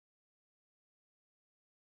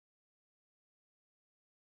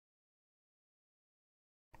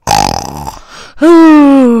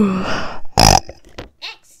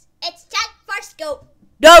X, it's time for school.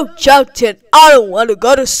 No, Johnson, I don't want to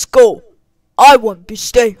go to school. I want to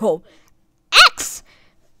stay home. X,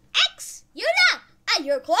 you're not.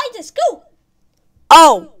 You're going to school.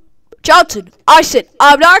 Oh, Johnson, I said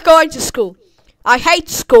I'm not going to school. I hate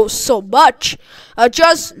school so much.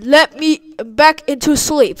 Just let me back into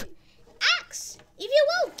sleep. X, if you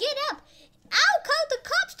won't get up, I'll call the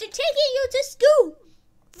cops to take you to school.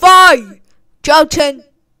 Fine, Johnson.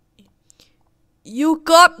 You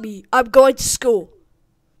got me. I'm going to school.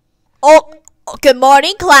 Oh, good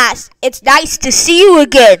morning, class. It's nice to see you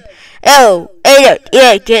again. Oh,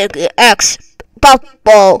 X,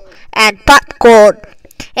 bubble, and popcorn.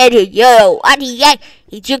 And yo,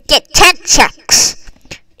 did you get 10 checks?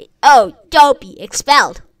 Oh, don't be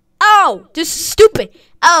expelled. Oh, this is stupid.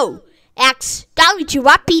 Oh, X, don't you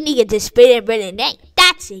want being in this really name?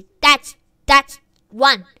 That's it. That's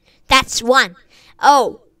one. That's one.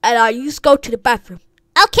 Oh, and I used to go to the bathroom.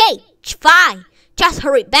 Okay, fine. Just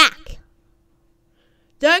hurry back.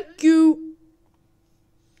 Thank you.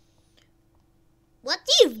 What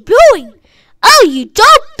are you doing? Oh, you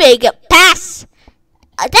don't make a pass.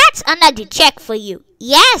 That's another check for you.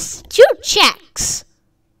 Yes, 2 checks.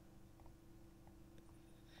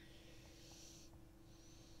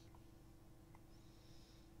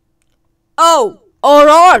 Oh,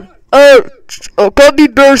 alright. Gummy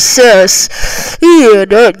Bear says he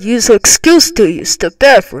don't use an excuse to use the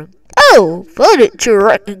bathroom. Oh, why didn't you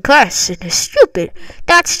write in class and it's stupid?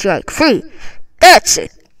 That's strike 3. That's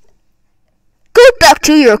it. Go back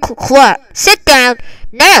to your class. Sit down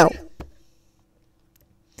now.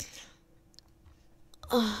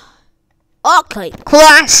 Okay,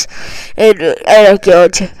 class. And I'm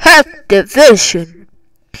going to have division.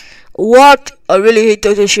 What? I really hate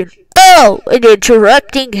division. Oh, and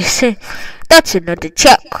interrupting. That's another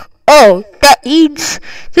check. Oh, that means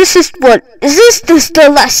this is the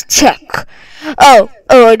last check. Oh,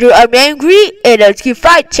 I'm angry and I'll give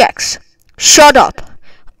 5 checks. Shut up.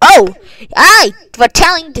 Oh, I for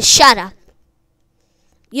telling to shut up.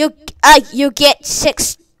 You get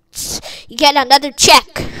 6. You get another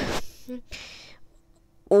check.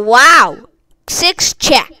 Wow, 6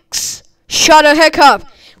 checks. Shut the heck up.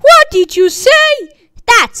 What did you say?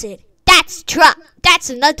 That's it. That's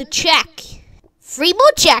another check. 3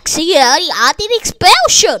 more checks here. The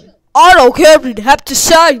expulsion. I don't care what you have to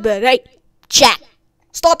say, but hey, check.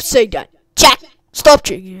 Stop saying that. Check. Stop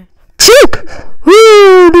saying it. Check.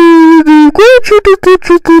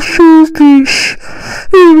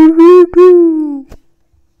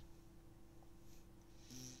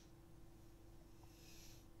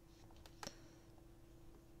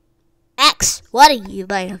 X, what are you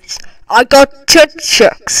doing? I got 10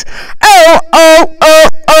 checks.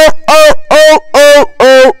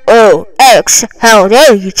 X, how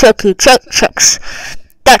dare you check your checks?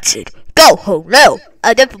 That's it. Go home now.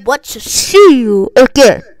 I never want to see you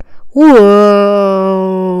again. Whoa.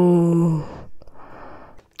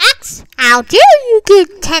 X, how dare you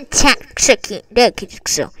get 10 checks again?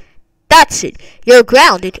 That's it. You're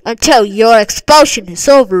grounded until your expulsion is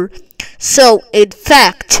over. So, in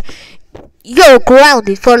fact, you're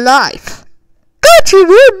grounded for life. Got you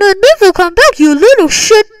rude and never come back, you little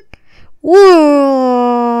shit. Whoa.